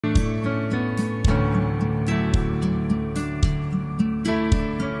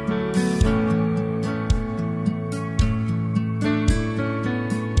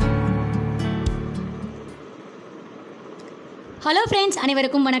Hello friends,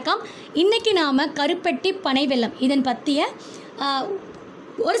 அனைவருக்கும் வணக்கம். இன்றைக்கி நாம் கருப்பட்டி பனை வெல்லம் இதன் பற்றிய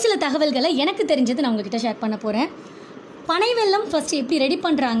ஒரு சில தகவல்களை எனக்கு தெரிஞ்சது நான் உங்கள்கிட்ட ஷேர் பண்ண போகிறேன். பனை வெல்லம் ஃபஸ்ட்டு எப்படி ரெடி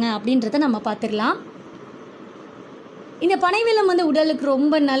பண்ணுறாங்க அப்படின்றத நம்ம பார்த்துடலாம். இந்த பனை வெல்லம் உடலுக்கு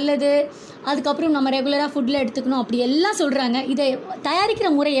ரொம்ப நல்லது, அதுக்கப்புறம் நம்ம ரெகுலராக ஃபுட்டில் எடுத்துக்கணும் அப்படி எல்லாம் சொல்கிறாங்க. இதை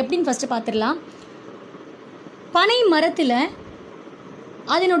தயாரிக்கிற முறை எப்படின்னு ஃபஸ்ட்டு பார்த்துடலாம். பனை மரத்தில்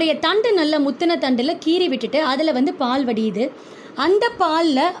அதனுடைய தண்டு நல்ல முத்தின தண்டில் கீறி விட்டுட்டு அதில் பால் வடியுது. அந்த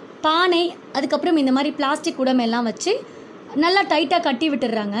பாலில் பானை, அதுக்கப்புறம் இந்த மாதிரி பிளாஸ்டிக் உடம்பெல்லாம் வச்சு நல்லா டைட்டாக கட்டி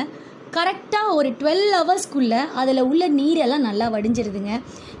விட்டுடுறாங்க. கரெக்டாக ஒரு 12 ஹவர்ஸ்க்குள்ளே அதில் உள்ள நீரெல்லாம் நல்லா வடிஞ்சிருதுங்க.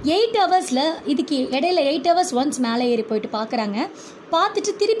 8 ஹவர்ஸில் இதுக்கு இடையில 8 ஹவர்ஸ் ஒன்ஸ் மேலே ஏறி போயிட்டு பார்க்குறாங்க.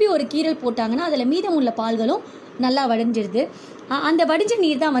 பார்த்துட்டு திருப்பி ஒரு கீரல் போட்டாங்கன்னா அதில் மீதம் உள்ள பால்களும் நல்லா வடிஞ்சிருது. அந்த வடிஞ்ச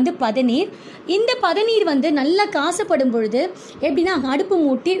நீர் தான் பதநீர். இந்த பதநீர் நல்லா காசப்படும் பொழுது எப்படின்னா அடுப்பு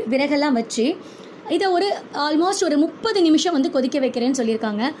மூட்டி விறகெல்லாம் வச்சு இதை ஆல்மோஸ்ட் ஒரு 30 நிமிஷம் கொதிக்க வைக்கிறேன்னு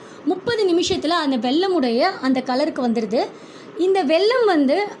சொல்லியிருக்காங்க. 30 நிமிஷத்தில் அந்த வெல்லமுடைய அந்த கலருக்கு வந்துடுது. இந்த வெல்லம்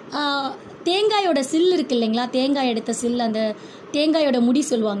தேங்காயோட சில் இருக்கு இல்லைங்களா, தேங்காய் எடுத்த சில், அந்த தேங்காயோட முடி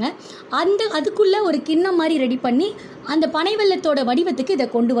சொல்லுவாங்க, அதுக்குள்ளே ஒரு கிண்ணம் மாதிரி ரெடி பண்ணி அந்த பனை வெல்லத்தோட வடிவத்துக்கு இதை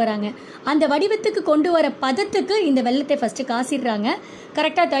கொண்டு வராங்க. அந்த வடிவத்துக்கு கொண்டு வர பதத்துக்கு இந்த வெல்லத்தை ஃபஸ்ட்டு காசிடுறாங்க.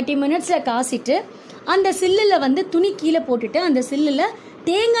 கரெக்டாக 30 மினிட்ஸில் காசிட்டு அந்த சில்லில் துணி கீழே போட்டுட்டு அந்த சில்லில்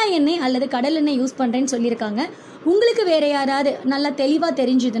தேங்காய் எண்ணெய் அல்லது கடல் எண்ணெய் யூஸ் பண்ணுறேன்னு சொல்லியிருக்காங்க. உங்களுக்கு வேறு யாராவது நல்லா தெளிவாக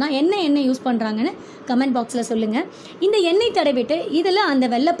தெரிஞ்சுதுன்னா என்ன எண்ணெய் யூஸ் பண்ணுறாங்கன்னு கமெண்ட் பாக்ஸில் சொல்லுங்கள். இந்த எண்ணெய் தடவிட்டு இதில் அந்த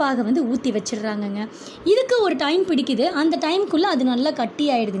வெள்ளைப்பாகை ஊற்றி வச்சிடுறாங்கங்க. இதுக்கு ஒரு டைம் பிடிக்குது. அந்த டைமுக்குள்ளே அது நல்லா கட்டி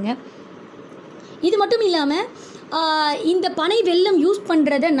ஆகிடுதுங்க. இது மட்டும் இல்லாமல் இந்த பனை வெல்லம் யூஸ்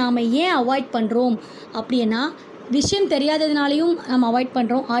பண்ணுறதை நாம் ஏன் அவாய்ட் பண்ணுறோம் அப்படின்னா, விஷயம் தெரியாததுனாலையும் நம்ம அவாய்ட்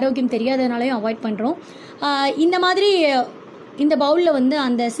பண்ணுறோம், ஆரோக்கியம் தெரியாததுனாலையும் அவாய்ட் பண்ணுறோம். இந்த மாதிரி இந்த பவுலில்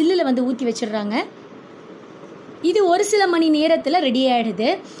அந்த சில்லில் ஊற்றி வச்சிடுறாங்க. இது ஒரு சில மணி நேரத்தில் ரெடி ஆகிடுது.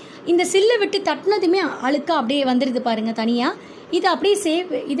 இந்த சில்லை விட்டு தட்டினதுமே அழுக்காக அப்படியே வந்துடுது பாருங்கள் தனியாக. இதை அப்படியே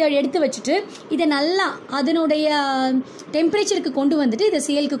இதை எடுத்து வச்சுட்டு இதை நல்லா அதனுடைய டெம்பரேச்சருக்கு கொண்டு வந்துட்டு இதை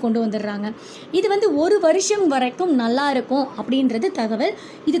சேலுக்கு கொண்டு வந்துடுறாங்க. இது 1 வருஷம் வரைக்கும் நல்லா இருக்கும் அப்படின்றது தகவல்.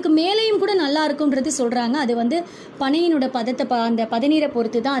 இதுக்கு மேலேயும் கூட நல்லா இருக்கும்ன்றது சொல்கிறாங்க. அது பனையினோட பதத்தை அந்த பதநீரை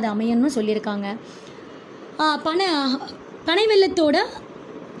பொறுத்து தான் அது அமையணும்னு சொல்லியிருக்காங்க. பனை வெல்லத்தோட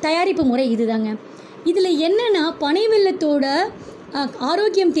தயாரிப்பு முறை இதுதாங்க. இதில் என்னென்னா, பனை வெல்லத்தோட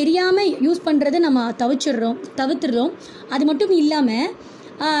ஆரோக்கியம் தெரியாமல் யூஸ் பண்ணுறதை நம்ம தவிர்த்துடுறோம். அது மட்டும் இல்லாமல்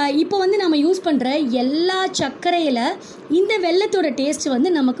இப்போ நம்ம யூஸ் பண்ணுற எல்லா சர்க்கரையில் இந்த வெல்லத்தோட டேஸ்ட்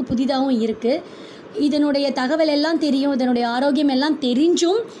நமக்கு புதிதாகவும் இருக்குது. இதனுடைய தகவல் எல்லாம் தெரியும், இதனுடைய ஆரோக்கியம் எல்லாம்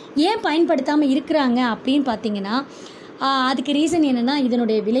தெரிஞ்சும் ஏன் பயன்படுத்தாமல் இருக்கிறாங்க அப்படின்னு பார்த்தீங்கன்னா, அதுக்கு ரீசன் என்னென்னா,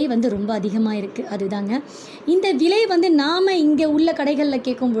 இதனுடைய விலை ரொம்ப அதிகமாக இருக்குது. அதுதாங்க இந்த விலை நாம் இங்கே உள்ள கடைகளில்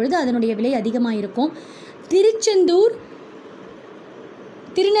கேட்கும் பொழுது அதனுடைய விலை அதிகமாக இருக்கும். திருச்செந்தூர்,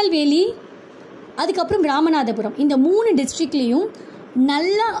 திருநெல்வேலி, அதுக்கப்புறம் ராமநாதபுரம், இந்த 3 டிஸ்ட்ரிக்ட்லேயும்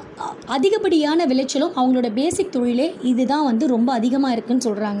நல்லா அதிகப்படியான விளைச்சலும் அவங்களோட பேசிக் தொழிலே இதுதான் ரொம்ப அதிகமாக இருக்குதுன்னு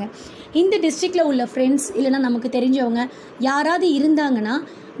சொல்கிறாங்க. இந்த டிஸ்ட்ரிக்டில் உள்ள ஃப்ரெண்ட்ஸ் இல்லைனா நமக்கு தெரிஞ்சவங்க யாராவது இருந்தாங்கன்னா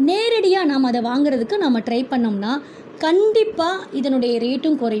நேரடியாக நாம் அதை வாங்குறதுக்கு நம்ம ட்ரை பண்ணோம்னா கண்டிப்பாக இதனுடைய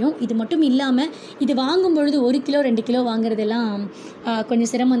ரேட்டும் குறையும். இது மட்டும் இல்லாமல் இது வாங்கும் பொழுது 1 கிலோ 2 கிலோ வாங்குறதெல்லாம் கொஞ்சம்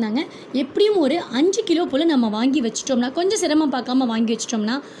சிரமம் தாங்க. எப்படியும் ஒரு 5 கிலோ போல் நம்ம வாங்கி வச்சிட்டோம்னா, கொஞ்சம் சிரமம் பார்க்காம வாங்கி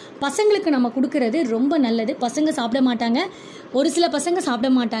வச்சிட்டோம்னா பசங்களுக்கு நம்ம கொடுக்கறது ரொம்ப நல்லது. பசங்க சாப்பிட மாட்டாங்க, ஒரு சில பசங்க சாப்பிட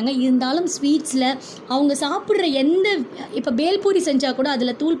மாட்டாங்க. இருந்தாலும் ஸ்வீட்ஸில் அவங்க சாப்பிட்ற இப்போ பேல்பூரி செஞ்சால் கூட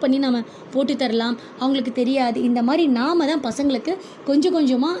அதில் தூள் பண்ணி நம்ம போட்டு தரலாம், அவங்களுக்கு தெரியாது. இந்த மாதிரி நாம் தான் பசங்களுக்கு கொஞ்சம்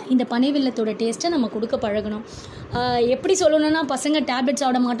கொஞ்சமாக இந்த பனை வெல்லத்தோட டேஸ்ட்டை நம்ம கொடுக்க பழகணும். எப்படி சொல்லணும்னா, பசங்க டேப்லெட்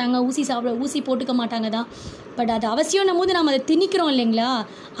சாப்பிட மாட்டாங்க, ஊசி போட்டுக்க மாட்டாங்க தான். பட் அது அவசியம்னும் போது நம்ம அதை திணிக்கிறோம் இல்லைங்களா,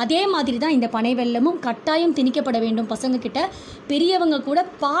 அதே மாதிரி தான் இந்த பனை வெல்லமும் கட்டாயம் திணிக்கப்பட வேண்டும் பசங்கக்கிட்ட. பெரியவங்க கூட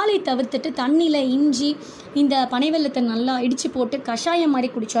பாலை தவிர்த்துட்டு தண்ணியில் இஞ்சி இந்த பனை வெல்லத்தை நல்லா இடித்து போட்டு கஷாயம் மாதிரி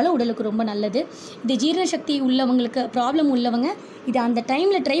குடித்தாலும் உடலுக்கு ரொம்ப நல்லது. இது ஜீரண சக்தி உள்ளவங்களுக்கு, ப்ராப்ளம் உள்ளவங்க இதை அந்த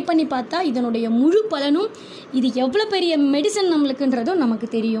டைமில் ட்ரை பண்ணி பார்த்தா இதனுடைய முழு பலனும், இது எவ்வளோ பெரிய மெடிசன் நம்மளுக்குன்றதும் நமக்கு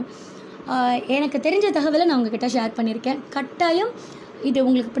தெரியும். எனக்கு தெரிஞ்ச தகவலை நான் உங்ககிட்ட ஷேர் பண்ணியிருக்கேன். கட்டாயம் இது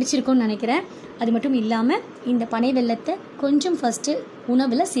உங்களுக்கு பிடிச்சிருக்கும்னு நினைக்கிறேன். அது மட்டும் இல்லாமல் இந்த பனை வெல்லத்தை கொஞ்சம் ஃபஸ்ட்டு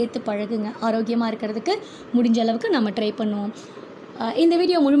உணவில் சேர்த்து பழகுங்க. ஆரோக்கியமாக இருக்கிறதுக்கு முடிஞ்ச அளவுக்கு நம்ம ட்ரை பண்ணுவோம். இந்த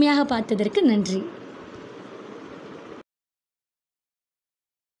வீடியோ முழுமையாக பார்த்ததற்கு நன்றி.